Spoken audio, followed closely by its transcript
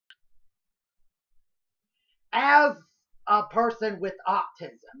As a person with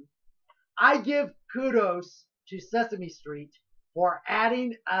autism, I give kudos to Sesame Street for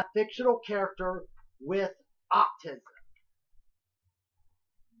adding a fictional character with autism,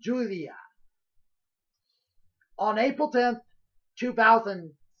 Julia. On April 10th,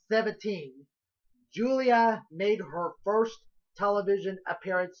 2017, Julia made her first television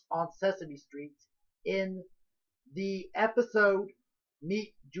appearance on Sesame Street in the episode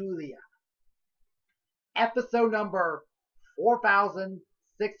Meet Julia, episode number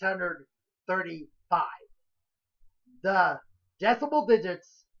 4635. The decimal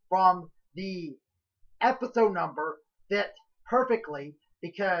digits from the episode number fit perfectly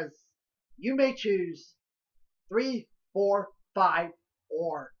because you may choose 3, 4, 5,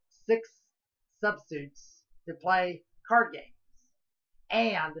 or 6 substitutes to play card games.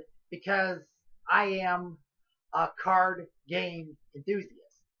 And because I am a card game enthusiast.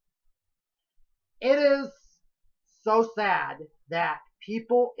 It is so sad that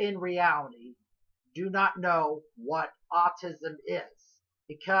people in reality do not know what autism is,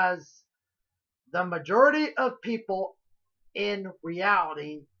 because the majority of people in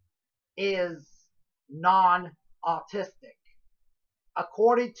reality is non-autistic,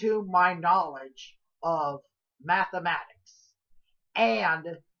 according to my knowledge of mathematics. And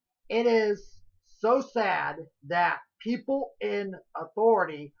it is so sad that people in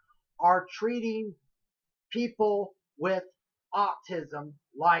authority are treating people with autism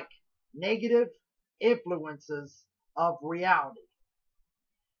like negative influences of reality.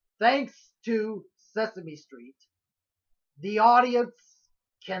 Thanks to Sesame Street, the audience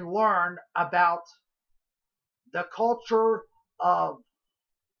can learn about the culture of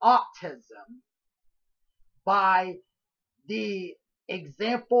autism by the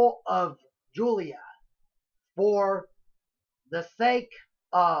example of Julia for the sake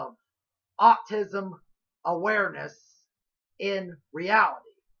of autism awareness in reality.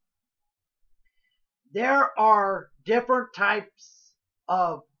 There are different types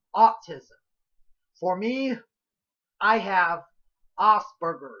of autism. For me, I have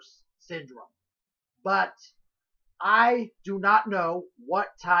Asperger's syndrome, but I do not know what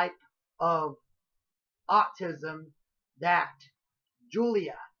type of autism that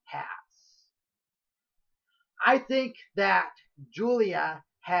Julia has. I think that Julia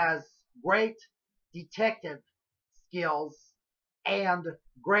has great detective skills and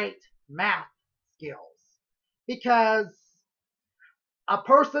great math skills, because a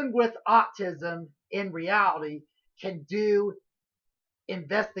person with autism in reality can do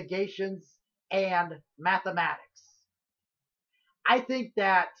investigations and mathematics. I think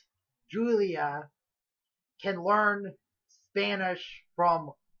that Julia can learn Spanish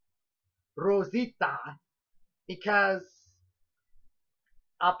from Rosita, because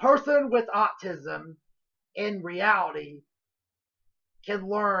a person with autism in reality can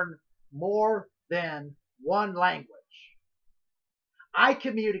learn more than one language. I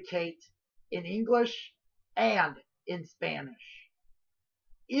communicate in English and in Spanish,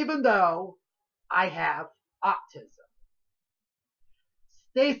 even though I have autism.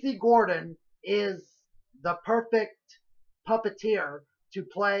 Stacy Gordon is the perfect puppeteer to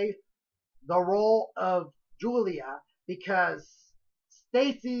play the role of Julia, because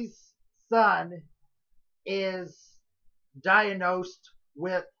Stacy's son is diagnosed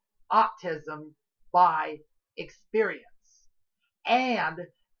with autism by experience, and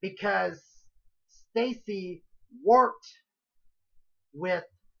because Stacy worked with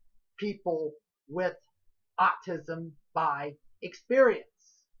people with autism by experience.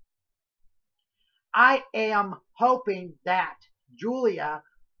 I am hoping that Julia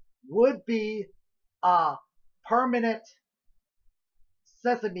would be a permanent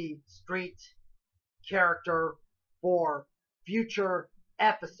Sesame Street character for future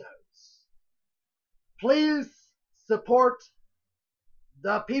episodes. Please support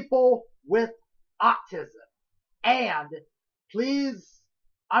the people with autism, and please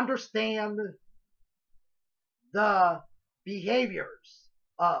understand the behaviors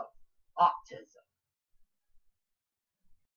of autism.